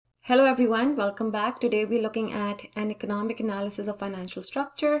Hello everyone, welcome back. Today we're looking at an economic analysis of financial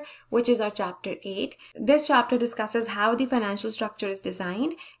structure, which is our chapter 8. This chapter discusses how the financial structure is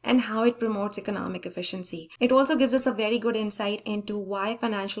designed and how it promotes economic efficiency. It also gives us a very good insight into why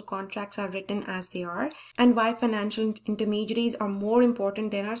financial contracts are written as they are and why financial intermediaries are more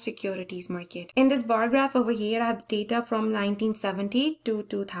important than our securities market. In this bar graph over here, I have the data from 1970 to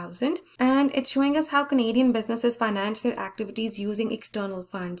 2000, and it's showing us how Canadian businesses finance their activities using external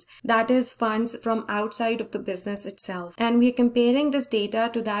funds. That is, funds from outside of the business itself. And we are comparing this data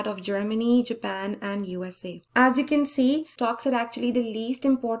to that of Germany, Japan, and USA. As you can see, stocks are actually the least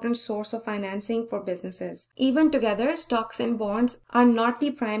important source of financing for businesses. Even together, stocks and bonds are not the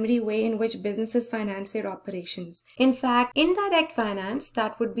primary way in which businesses finance their operations. In fact, indirect finance,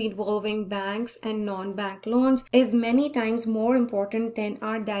 that would be involving banks and non-bank loans, is many times more important than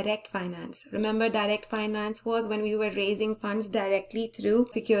our direct finance. Remember, direct finance was when we were raising funds directly through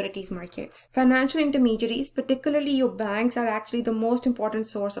securities markets. Financial intermediaries, particularly your banks, are actually the most important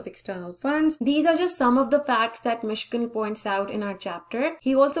source of external funds. These are just some of the facts that Mishkin points out in our chapter.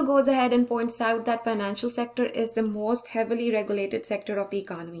 He also goes ahead and points out that financial sector is the most heavily regulated sector of the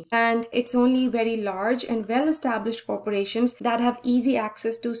economy, and it's only very large and well-established corporations that have easy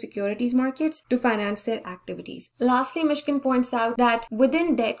access to securities markets to finance their activities. Lastly, Mishkin points out that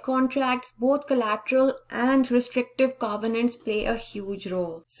within debt contracts, both collateral and restrictive covenants play a huge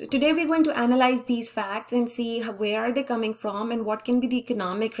role. So today we're going to analyze these facts and see where are they coming from and what can be the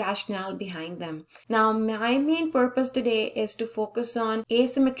economic rationale behind them. Now, my main purpose today is to focus on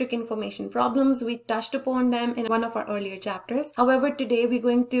asymmetric information problems. We touched upon them in one of our earlier chapters. However, today we're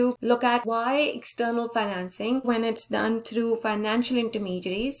going to look at why external financing, when it's done through financial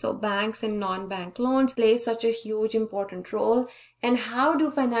intermediaries, so banks and non-bank loans, plays such a huge important role, and how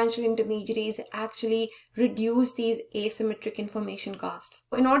do financial intermediaries actually reduce these asymmetric information costs.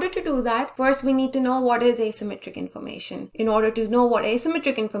 In order to do that, first we need to know what is asymmetric information. In order to know what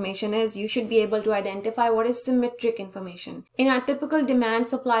asymmetric information is, you should be able to identify what is symmetric information. In our typical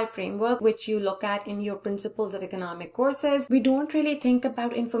demand-supply framework, which you look at in your principles of economic courses, we don't really think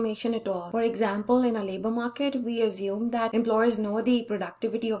about information at all. For example, in a labor market, we assume that employers know the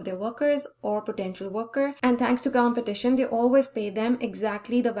productivity of their workers or potential worker, and thanks to competition, they always pay them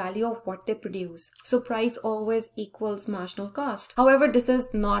exactly the value of what they produce. So price always equals marginal cost. However, this is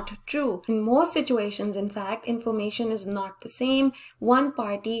not true. In most situations, in fact, information is not the same. One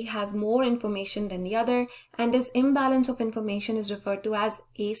party has more information than the other, and this imbalance of information is referred to as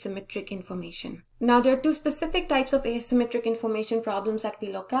asymmetric information. Now, there are two specific types of asymmetric information problems that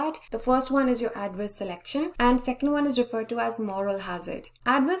we look at. The first one is your adverse selection, and second one is referred to as moral hazard.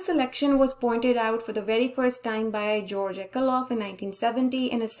 Adverse selection was pointed out for the very first time by George Akerlof in 1970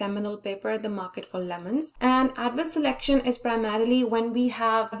 in a seminal paper, The Market for Lemons. And adverse selection is primarily when we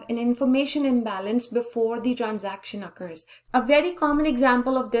have an information imbalance before the transaction occurs. A very common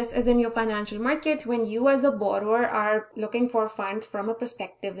example of this is in your financial markets when you as a borrower are looking for funds from a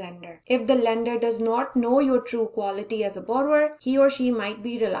prospective lender. If the lender does not know your true quality as a borrower, he or she might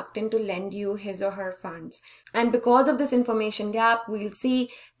be reluctant to lend you his or her funds. And because of this information gap, we'll see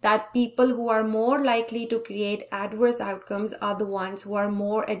that people who are more likely to create adverse outcomes are the ones who are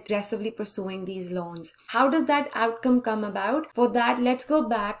more aggressively pursuing these loans. How does that outcome come about? For that, let's go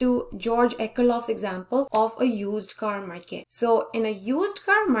back to George Akerlof's example of a used car market. So in a used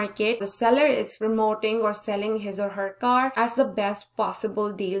car market, the seller is promoting or selling his or her car as the best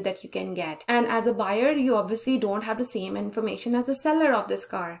possible deal that you can get. And as a buyer, you obviously don't have the same information as the seller of this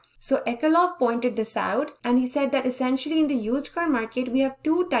car. So Akerlof pointed this out, and he said that essentially in the used car market, we have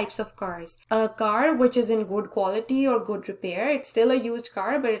two types of cars. A car which is in good quality or good repair. It's still a used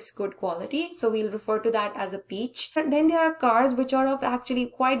car, but it's good quality. So we'll refer to that as a peach. And then there are cars which are of actually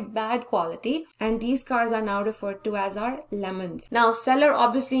quite bad quality, and these cars are now referred to as our lemons. Now, seller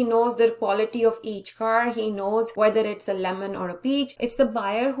obviously knows the quality of each car. He knows whether it's a lemon or a peach. It's the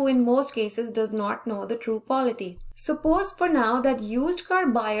buyer who in most cases does not know the true quality. Suppose for now that used car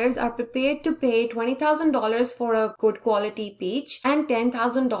buyers are prepared to pay $20,000 for a good quality peach and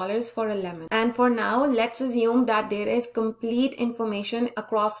 $10,000 for a lemon. And for now, let's assume that there is complete information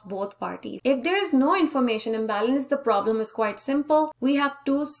across both parties. If there is no information imbalance, the problem is quite simple. We have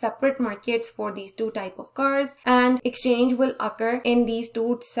two separate markets for these two types of cars, and exchange will occur in these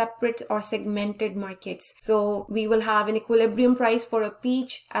two separate or segmented markets. So we will have an equilibrium price for a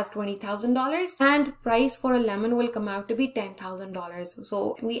peach as $20,000 and price for a lemon will will come out to be $10,000.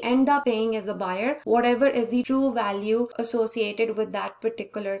 So we end up paying as a buyer whatever is the true value associated with that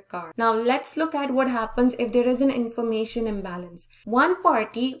particular car. Now let's look at what happens if there is an information imbalance. One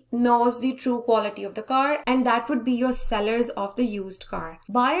party knows the true quality of the car, and that would be your sellers of the used car.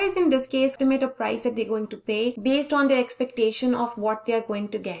 Buyers in this case estimate a price that they're going to pay based on their expectation of what they are going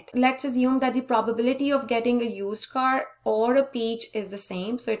to get. Let's assume that the probability of getting a used car or a peach is the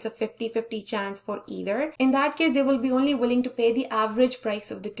same, so it's a 50-50 chance for either. In that case, they will be only willing to pay the average price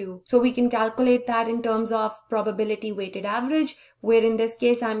of the two. So we can calculate that in terms of probability weighted average, where in this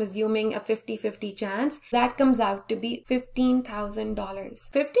case I'm assuming a 50-50 chance. That comes out to be $15,000.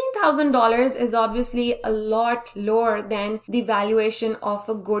 $15,000 is obviously a lot lower than the valuation of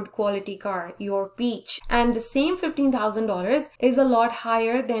a good quality car, your peach, and the same $15,000 is a lot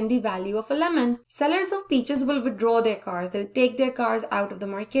higher than the value of a lemon. Sellers of peaches will withdraw their cars. They'll take their cars out of the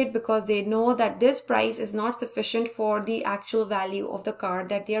market because they know that this price is not sufficient for the actual value of the car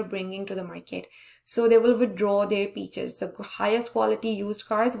that they are bringing to the market. So they will withdraw their peaches. The highest quality used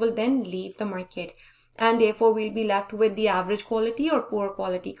cars will then leave the market, and therefore we'll be left with the average quality or poor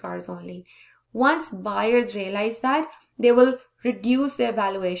quality cars only. Once buyers realize that, they will reduce their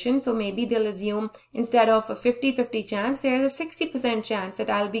valuation. So maybe they'll assume instead of a 50-50 chance, there's a 60% chance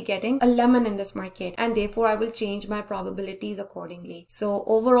that I'll be getting a lemon in this market, and therefore I will change my probabilities accordingly. So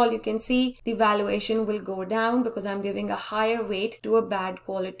overall, you can see the valuation will go down because I'm giving a higher weight to a bad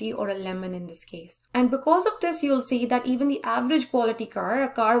quality or a lemon in this case. And because of this, you'll see that even the average quality car, a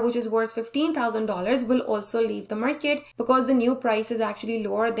car which is worth $15,000, will also leave the market because the new price is actually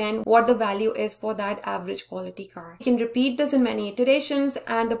lower than what the value is for that average quality car. You can repeat this in many iterations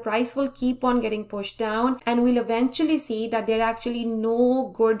and the price will keep on getting pushed down, and we'll eventually see that there are actually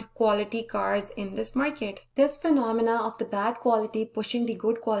no good quality cars in this market. This phenomena of the bad quality pushing the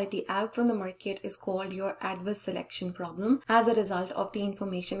good quality out from the market is called your adverse selection problem as a result of the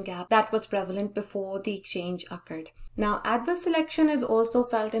information gap that was prevalent before the exchange occurred. Now, adverse selection is also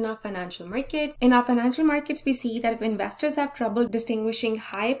felt in our financial markets. In our financial markets, we see that if investors have trouble distinguishing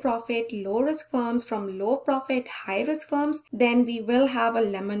high profit, low risk firms from low profit, high risk firms, then we will have a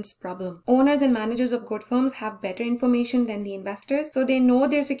lemons problem. Owners and managers of good firms have better information than the investors, so they know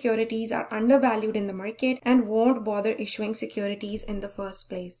their securities are undervalued in the market and won't bother issuing securities in the first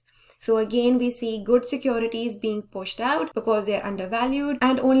place. So again, we see good securities being pushed out because they're undervalued,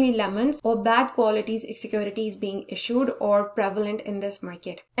 and only lemons or bad quality securities being issued or prevalent in this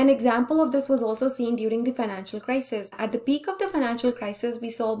market. An example of this was also seen during the financial crisis. At the peak of the financial crisis,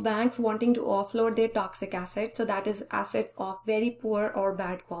 we saw banks wanting to offload their toxic assets, so that is assets of very poor or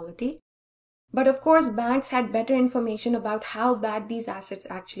bad quality. But of course, banks had better information about how bad these assets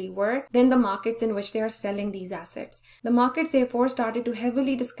actually were than the markets in which they are selling these assets. The markets therefore started to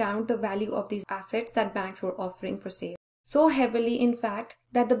heavily discount the value of these assets that banks were offering for sale. So heavily, in fact,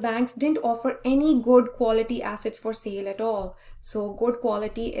 that the banks didn't offer any good quality assets for sale at all. So good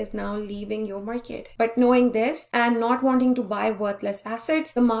quality is now leaving your market. But knowing this and not wanting to buy worthless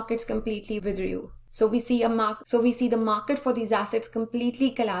assets, the markets completely withdrew. So we see the market for these assets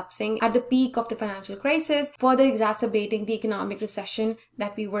completely collapsing at the peak of the financial crisis, further exacerbating the economic recession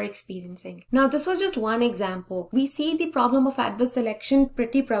that we were experiencing. Now, this was just one example. We see the problem of adverse selection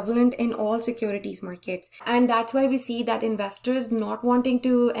pretty prevalent in all securities markets. And that's why we see that investors not wanting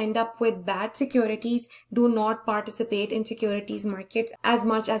to end up with bad securities do not participate in securities markets as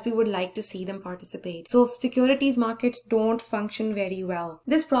much as we would like to see them participate. So securities markets don't function very well.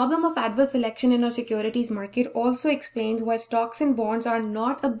 This problem of adverse selection in our securities market also explains why stocks and bonds are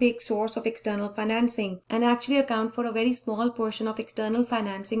not a big source of external financing and actually account for a very small portion of external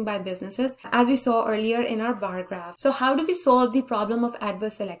financing by businesses, as we saw earlier in our bar graph. So how do we solve the problem of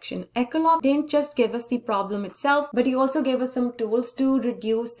adverse selection? Ecolov didn't just give us the problem itself, but he also gave us some tools to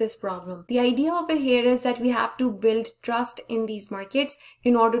reduce this problem. The idea over here is that we have to build trust in these markets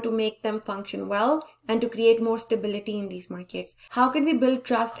in order to make them function well and to create more stability in these markets. How can we build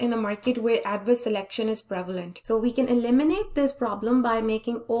trust in a market where adverse selection is prevalent? So we can eliminate this problem by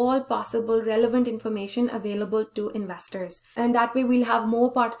making all possible relevant information available to investors. And that way we'll have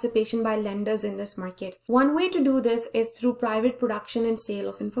more participation by lenders in this market. One way to do this is through private production and sale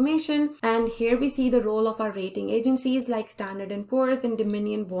of information. And here we see the role of our rating agencies like Standard & Poor's and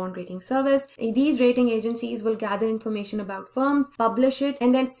Dominion Bond Rating Service. These rating agencies will gather information about firms, publish it,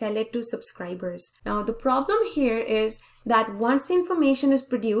 and then sell it to subscribers. Now, the problem here is that once the information is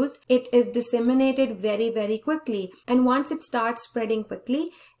produced, it is disseminated very, very quickly. And once it starts spreading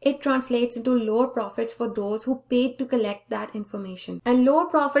quickly, it translates into lower profits for those who paid to collect that information. And lower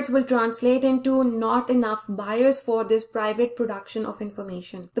profits will translate into not enough buyers for this private production of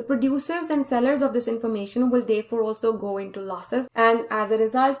information. The producers and sellers of this information will therefore also go into losses, and as a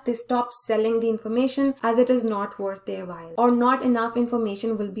result, they stop selling the information as it is not worth their while, or not enough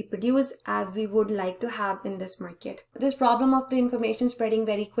information will be produced as we would like to have in this market. This problem of the information spreading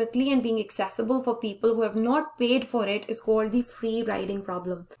very quickly and being accessible for people who have not paid for it is called the free riding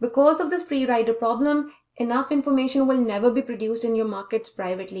problem. Because of this free rider problem, enough information will never be produced in your markets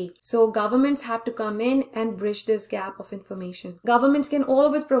privately. So governments have to come in and bridge this gap of information. Governments can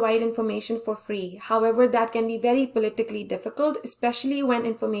always provide information for free. However, that can be very politically difficult, especially when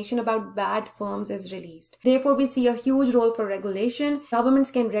information about bad firms is released. Therefore, we see a huge role for regulation.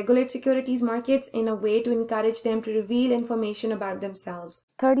 Governments can regulate securities markets in a way to encourage them to reveal information about themselves.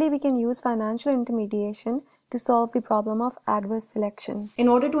 Thirdly, we can use financial intermediation to solve the problem of adverse selection. In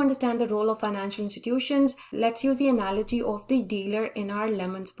order to understand the role of financial institutions, let's use the analogy of the dealer in our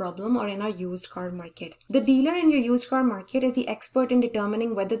lemons problem or in our used car market. The dealer in your used car market is the expert in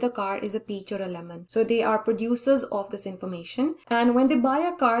determining whether the car is a peach or a lemon. So they are producers of this information, and when they buy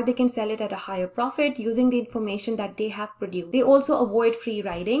a car, they can sell it at a higher profit using the information that they have produced. They also avoid free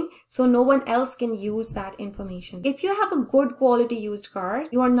riding, so no one else can use that information. If you have a good quality used car,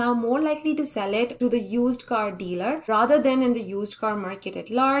 you are now more likely to sell it to the used car dealer rather than in the used car market at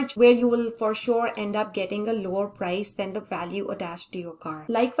large, where you will for sure end up getting a lower price than the value attached to your car.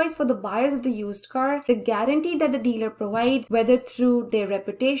 Likewise, for the buyers of the used car, the guarantee that the dealer provides, whether through their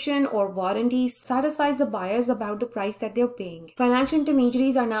reputation or warranties, satisfies the buyers about the price that they're paying. Financial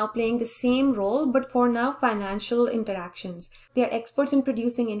intermediaries are now playing the same role, but for now financial interactions. They are experts in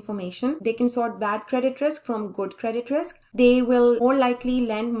producing information. They can sort bad credit risk from good credit risk. They will more likely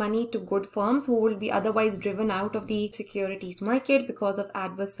lend money to good firms who will be otherwise driven out of the securities market because of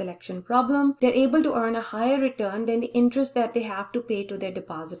adverse selection problem. They're able to earn a higher return than the interest that they have to pay to their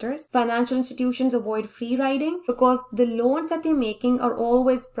depositors. Financial institutions avoid free riding because the loans that they're making are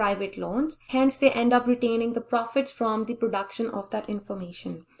always private loans. Hence, they end up retaining the profits from the production of that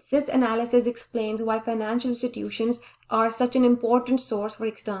information. This analysis explains why financial institutions are such an important source for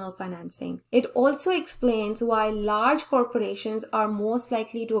external financing. It also explains why large corporations are most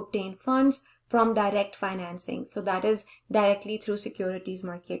likely to obtain funds from direct financing. So that is directly through securities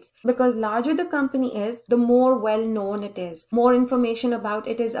markets. Because larger the company is, the more well known it is. More information about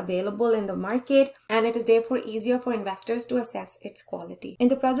it is available in the market, and it is therefore easier for investors to assess its quality. In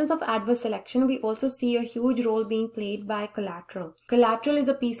the presence of adverse selection, we also see a huge role being played by collateral. Collateral is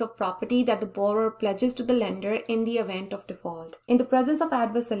a piece of property that the borrower pledges to the lender in the event of default. In the presence of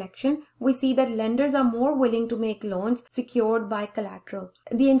adverse selection, we see that lenders are more willing to make loans secured by collateral.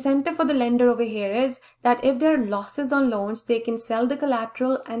 The incentive for the lender over here is that if there are losses on loans, they can sell the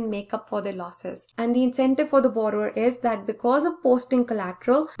collateral and make up for their losses. And the incentive for the borrower is that because of posting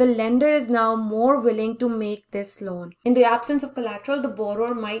collateral, the lender is now more willing to make this loan. In the absence of collateral, the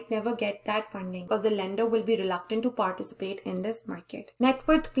borrower might never get that funding because the lender will be reluctant to participate in this market. Net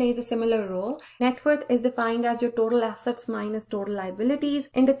worth plays a similar role. Net worth is defined as your total assets minus total liabilities.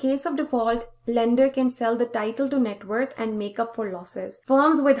 In the case of default, lender can sell the title to net worth and make up for losses.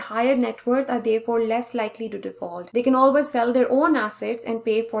 Firms with higher net worth are therefore less likely to default. They can always sell their own assets and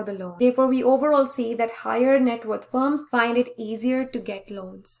pay for the loan. Therefore, we overall see that higher net worth firms find it easier to get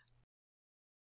loans.